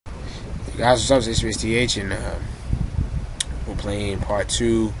Guys, what's up? It's STH, and we're playing part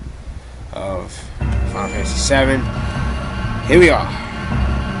 2 of Final Fantasy 7. Here we are,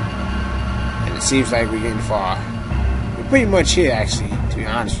 and it seems like we're getting far. We're pretty much here, actually, to be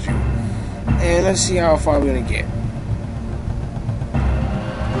honest with you. And let's see how far we're gonna get.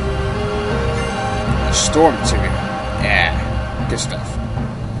 Store material, yeah, good stuff.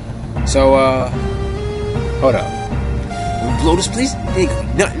 So, hold up. When we blow this place, they ain't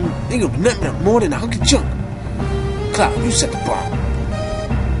gonna be nothing more than a hunk of junk. Cloud, you set the bomb.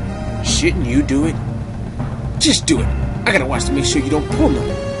 Shouldn't you do it? Just do it. I gotta watch to make sure you don't pull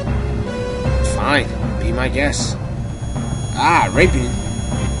nothing. Fine, be my guest. Ah, raping.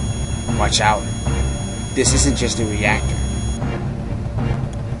 Watch out. This isn't just a reactor.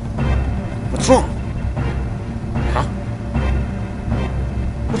 What's wrong? Huh?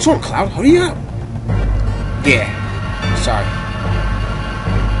 What's wrong, Cloud? Hurry up. Yeah. Sorry.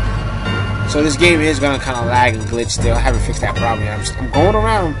 So this game is gonna kind of lag and glitch still. I haven't fixed that problem yet. I'm going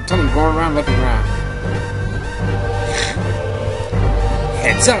around. I'm telling you, going around, looking around.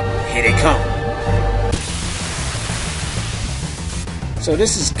 Heads up, here they come. So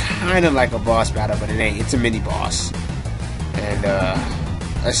this is kind of like a boss battle, but it ain't. It's a mini boss. And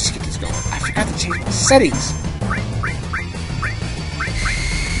let's just get this going. I forgot to change my settings.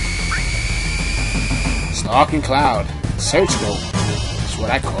 Stalking Cloud. Search scope. That's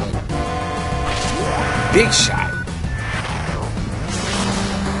what I call it. Big shot.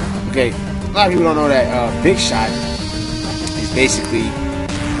 Okay, a lot of people don't know that big shot is basically,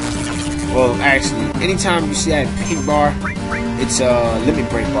 well, actually, anytime you see that pink bar, it's a limit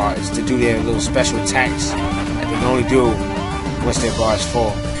break bar. It's to do their little special attacks that they can only do once their bar is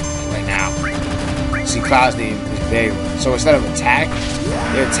full. Like now. See, Cloud's name is Big. So instead of attack,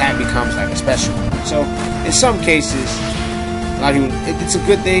 their attack becomes like a special. So in some cases, a lot of people, it's a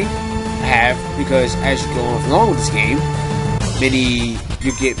good thing to have, because as you go along with this game,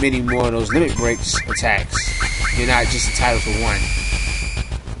 you get many more of those limit breaks attacks. You're not just entitled to one.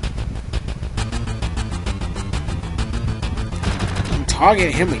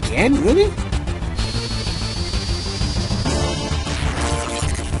 Target him again? Really?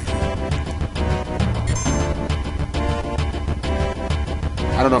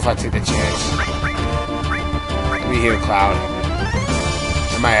 I don't know if I take the chance. Let me hear Cloud.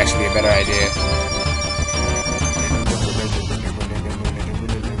 That might actually be a better idea.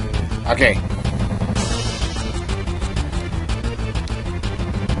 Okay.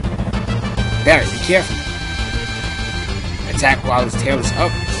 Barry, be careful. Attack while his tail is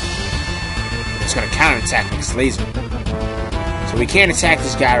up. It's gonna counterattack with his laser. So we can't attack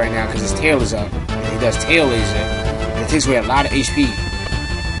this guy right now because his tail is up. And he does tail laser. And it takes away a lot of HP.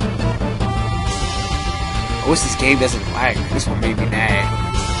 I wish this game doesn't lag. This one made me mad.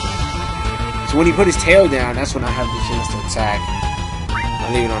 So when he put his tail down, that's when I have the chance to attack.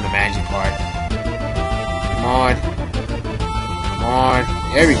 I'll leave it on the magic part. Come on. Come on.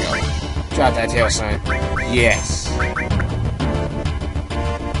 There we go. Drop that tail, son. Yes.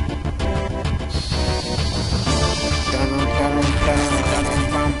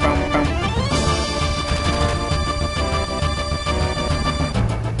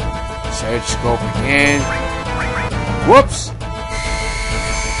 Search scope again. Whoops! I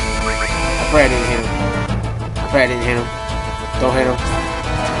pray I didn't hit him. I pray I didn't hit him. Don't hit him.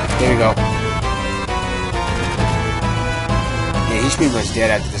 There we go. Yeah, he's pretty much dead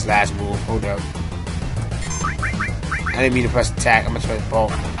after this last move. Hold up. I didn't mean to press attack. I'm gonna press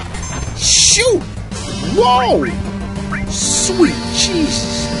both. Shoot! Whoa! Sweet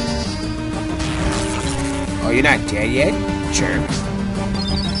Jesus! Oh, you're not dead yet? Jerk.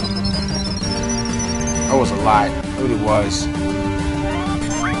 That was a lot. It really was.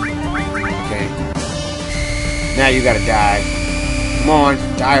 Okay. Now you gotta die. Come on,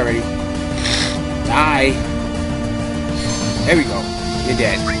 die already. Die. There we go. You're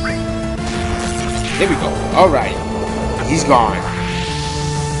dead. There we go. Alright. He's gone.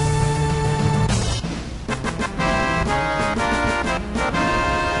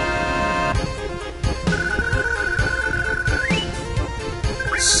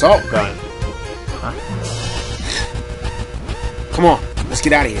 Assault gun. Huh? Come on, let's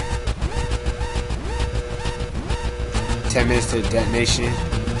get out of here. 10 minutes to detonation.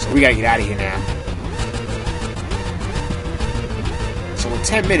 So we gotta get out of here now. So in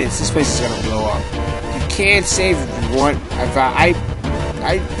 10 minutes, this place is gonna blow up. You can save if you want. I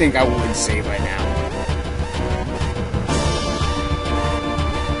think I wouldn't save right now.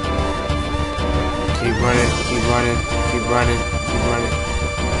 Keep running, keep running, keep running, keep running.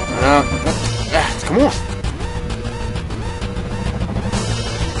 Come on.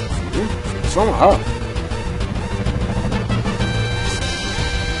 What's wrong with her?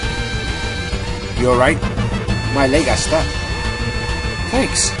 You alright? My leg got stuck.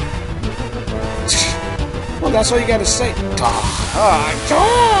 Thanks. Well, that's all you gotta say.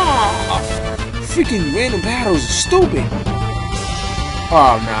 Freaking random battles are stupid.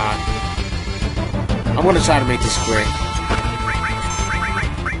 Oh, nah. I'm gonna try to make this quick.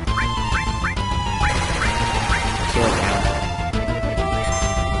 Kill them.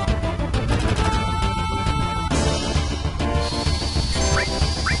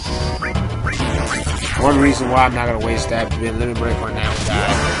 One reason why I'm not gonna waste that limit break on that guy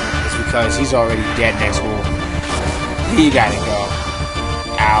is because he's already dead next move. He gotta go.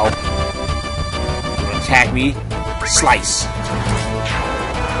 Ow. You wanna attack me? Slice.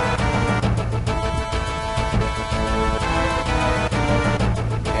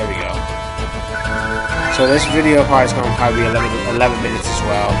 There we go. So this video part is gonna probably be 11 minutes as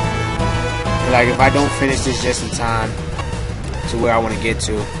well. Like if I don't finish this just in time to where I want to get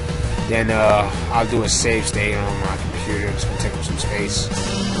to, then I'll do a save state on my computer. It's gonna take up some space.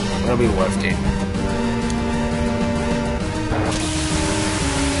 It'll be worth it.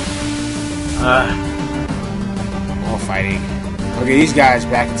 More fighting. Okay, these guys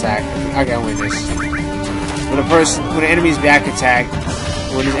back attack. I gotta win this. When the enemy's back attack,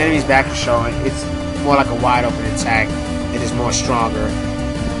 when his enemy's back is showing, it's more like a wide open attack. It is more stronger.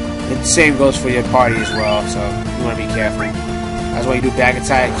 The same goes for your party as well, so you want to be careful. That's why you do back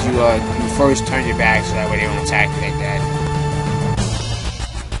attacks. You first turn your back so that way they don't attack you like that.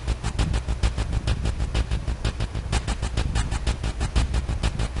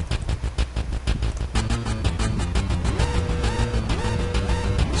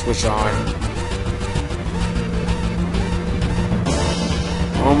 Switch on.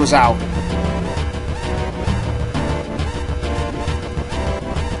 Almost out.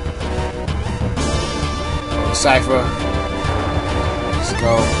 Cypher. Let's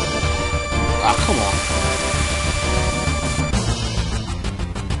go. Ah, come on.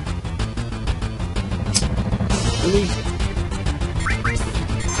 Really?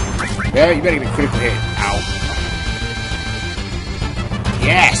 Yeah, you better get a critical hit. Ow.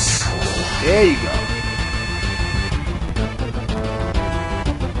 Yes! There you go.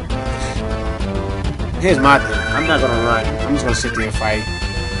 Here's my thing. I'm not gonna run. I'm just gonna sit there and fight.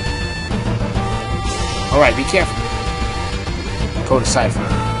 Alright, be careful. Go to Cypher.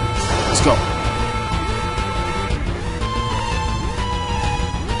 Let's go.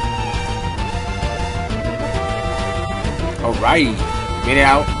 Alright. Made it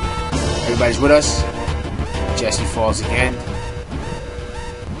out. Everybody's with us. Jesse falls again.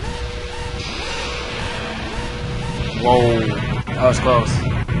 Whoa. That was close.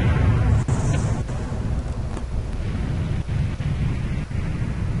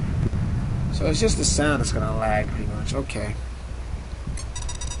 So it's just the sound that's gonna lag pretty much. Okay.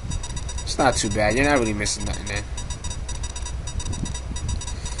 It's not too bad. You're not really missing nothing then.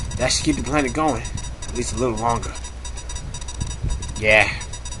 That should keep the planet going. At least a little longer. Yeah.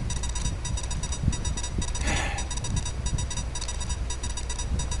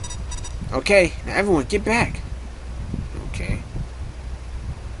 Okay, now everyone get back. Okay.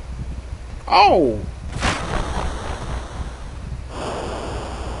 Oh!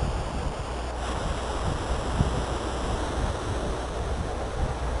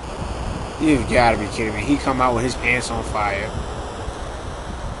 You've got to be kidding me. He come out with his pants on fire.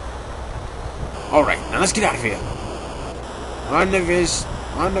 Alright, now let's get out of here. Rendezvous,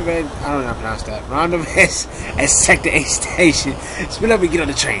 I don't know how to pronounce that. Rendezvous at Sector 8 Station. Split up and get on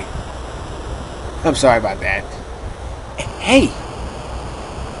the train. I'm sorry about that. Hey!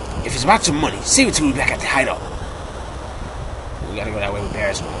 If it's about your money, save it till we're back at the hideout. We gotta go that way with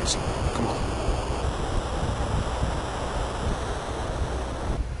Barrett's so come on.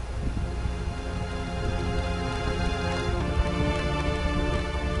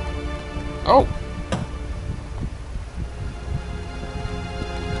 Oh!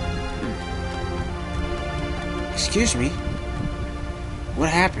 Excuse me? What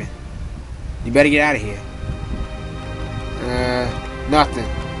happened? You better get out of here. Nothing.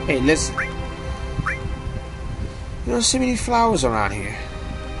 Hey, listen. You don't see many flowers around here.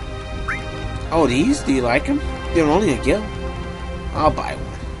 Oh, these? Do you like them? They're only a gill. I'll buy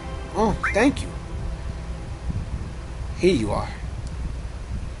one. Oh, thank you. Here you are.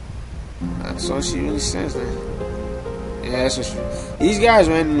 That's all she really says, man. Yeah, that's what she... These guys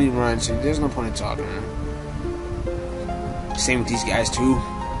randomly run, so there's no point in talking to them. Same with these guys, too.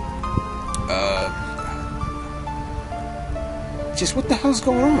 Just what the hell's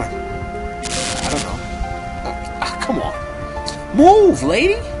going on? I don't know. Come on. Move,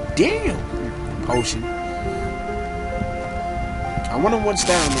 lady! Damn! potion. I wonder what's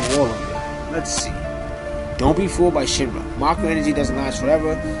down on the wall over there. Let's see. Don't be fooled by Shinra. Mako energy doesn't last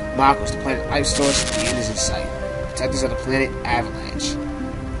forever. Mako is the planet life source, and the end is in sight. Protectors of the planet Avalanche.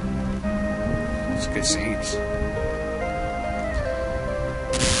 That's good saves.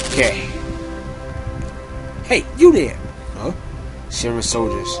 Okay. Hey, you there! Huh? Shinra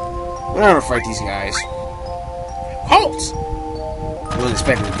soldiers. We're not gonna fight these guys. Halt! I wasn't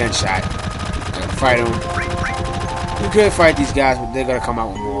expecting a gunshot. I gotta fight them. We could fight these guys, but they're gonna come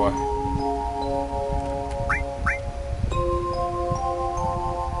out with more.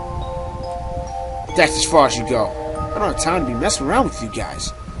 That's as far as you go. I don't have time to be messing around with you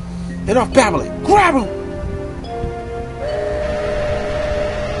guys. Enough babbling. Grab him!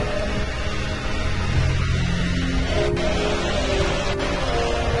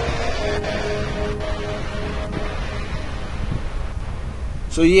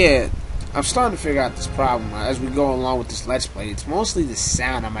 So yeah, I'm starting to figure out this problem as we go along with this Let's Play. It's mostly the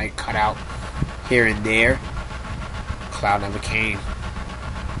sound I might cut out here and there. Cloud never came.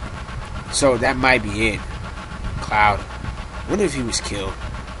 So that might be it. Cloud. I wonder if he was killed.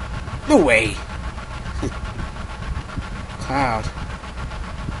 No way. Cloud.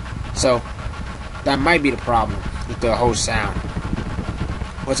 So that might be the problem with the whole sound.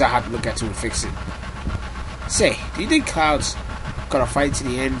 Which I have to look at to fix it. Say, do you think Cloud's gonna fight to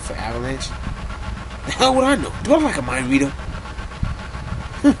the end for Avalanche? The hell would I know? Do I look like a mind reader?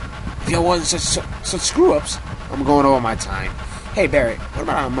 If y'all wasn't such screw-ups, I'm going over my time. Hey Barrett, what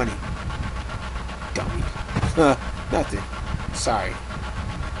about our money? Dummy. Nothing. Sorry.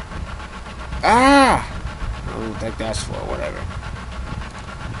 Ah! I don't think that's for whatever.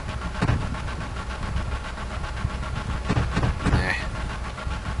 Nah.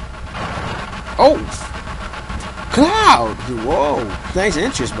 Oh! Cloud! Whoa! Nice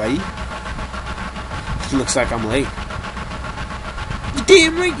interest, buddy. Looks like I'm late. You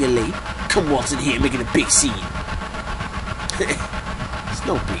damn right you're late. Come waltzing here making a big scene. It's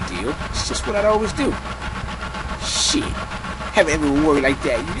no big deal. It's just what I'd always do. Shit. Having everyone worry like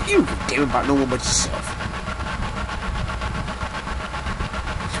that. You don't give a damn about no one but yourself.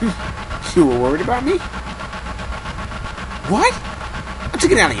 You were worried about me? What? I'm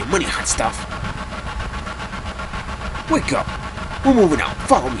taking out of your money, hot stuff. Wake up. We're moving out.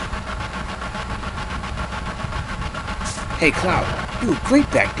 Follow me. Hey, Cloud. You were great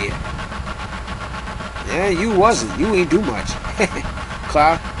back there. Yeah, you wasn't. You ain't do much.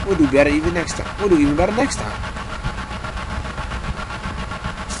 Cloud, we'll do better even next time. We'll do even better next time.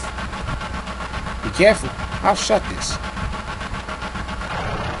 Be careful. I'll shut this.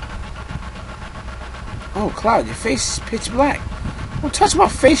 Oh, Cloud, your face is pitch black. Don't touch my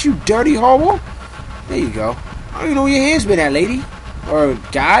face, you dirty hobo. There you go. I don't even know where your hand's been at, lady. Or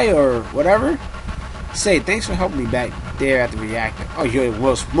guy, or whatever. Say, thanks for helping me back there at the reactor. Oh, you're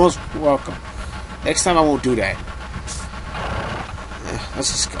most welcome. Next time I won't do that. Let's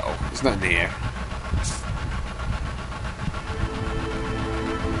just go. There's nothing there.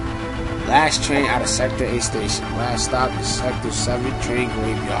 Last train out of Sector A station. Last stop is Sector 7 train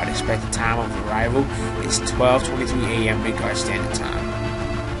graveyard. Expected time of arrival is 12:23 a.m. Midgard Standard Time.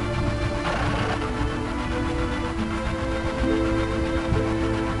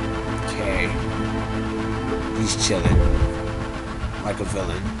 Okay. He's chilling. Like a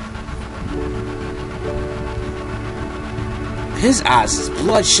villain. His eyes is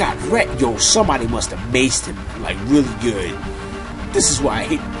bloodshot red. Yo, somebody must have maced him like really good. This is why I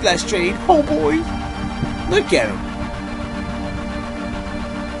hate Last Train. Oh boy. Look at him.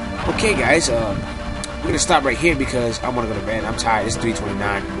 Okay guys, we're gonna stop right here because I wanna go to bed. I'm tired. It's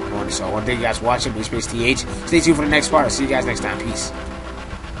 3:29 in the morning, so I wanna thank you guys for watching. BaseTH. Stay tuned for the next part. I'll see you guys next time. Peace.